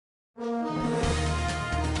Emmerson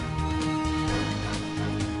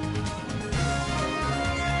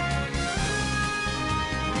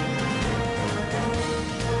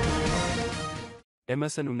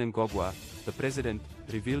Mnangagwa, the president,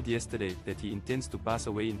 revealed yesterday that he intends to pass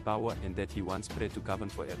away in power and that he wants prayer to govern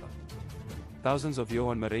forever. Thousands of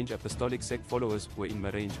Johan Marange Apostolic Sect followers were in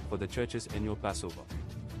Marange for the church's annual Passover,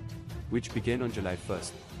 which began on July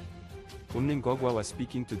 1st. Mnangagwa was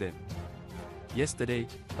speaking to them. Yesterday,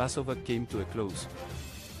 Passover came to a close.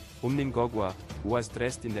 Mnangagwa, who was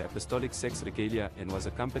dressed in the Apostolic Sect's regalia and was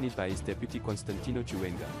accompanied by his deputy Constantino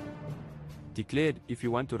Chiwenga, declared, "If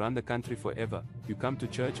you want to run the country forever, you come to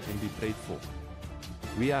church and be prayed for.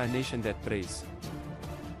 We are a nation that prays.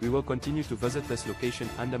 We will continue to visit this location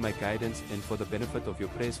under my guidance and for the benefit of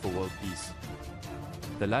your prayers for world peace."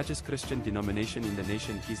 The largest Christian denomination in the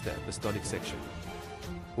nation is the Apostolic Section.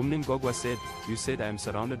 Mnangagwa said, "You said I am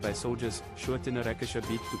surrounded by soldiers, sure Tinarakasha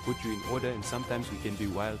beat to put you in order, and sometimes we can be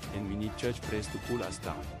wild and we need church prayers to cool us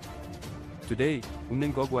down." Today,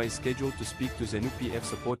 Mnangagwa is scheduled to speak to ZANU-PF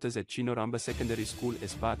supporters at Chinoramba Secondary School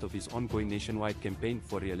as part of his ongoing nationwide campaign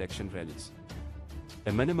for re-election rallies.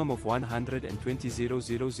 A minimum of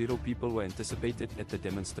 120,000 people were anticipated at the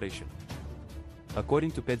demonstration.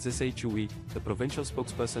 According to Pedzisei Chui, the provincial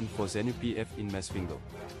spokesperson for ZANU-PF in Masvingo,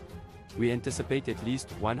 "We anticipate at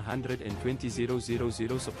least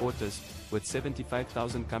 120,000 supporters, with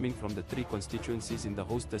 75,000 coming from the 3 constituencies in the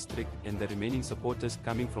host district and the remaining supporters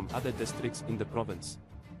coming from other districts in the province."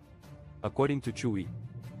 According to Chui,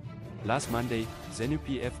 last Monday,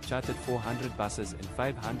 ZANU-PF chartered 400 buses and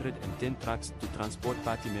 510 trucks to transport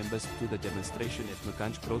party members to the demonstration at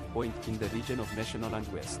Mnangagwa Growth Point in the region of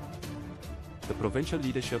Mashonaland West. The provincial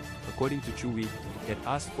leadership, according to Chui, had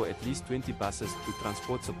asked for at least 20 buses to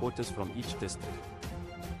transport supporters from each district.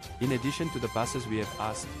 "In addition to the buses we have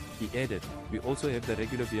asked," he added, "we also have the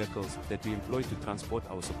regular vehicles that we employ to transport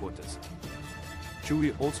our supporters."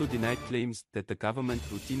 Chui also denied claims that the government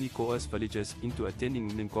routinely coerces villagers into attending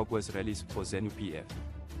Mnangagwa's rallies for ZANU-PF.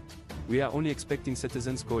 "We are only expecting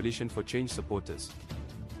Citizens Coalition for Change supporters.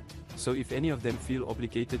 So if any of them feel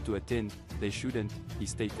obligated to attend, they shouldn't," he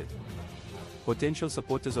stated. Potential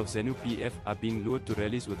supporters of ZANU-PF are being lured to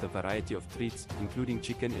rallies with a variety of treats, including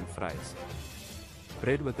chicken and fries,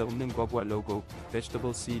 bread with the Mnangagwa logo,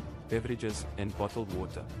 vegetable seed, beverages, and bottled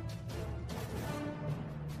water.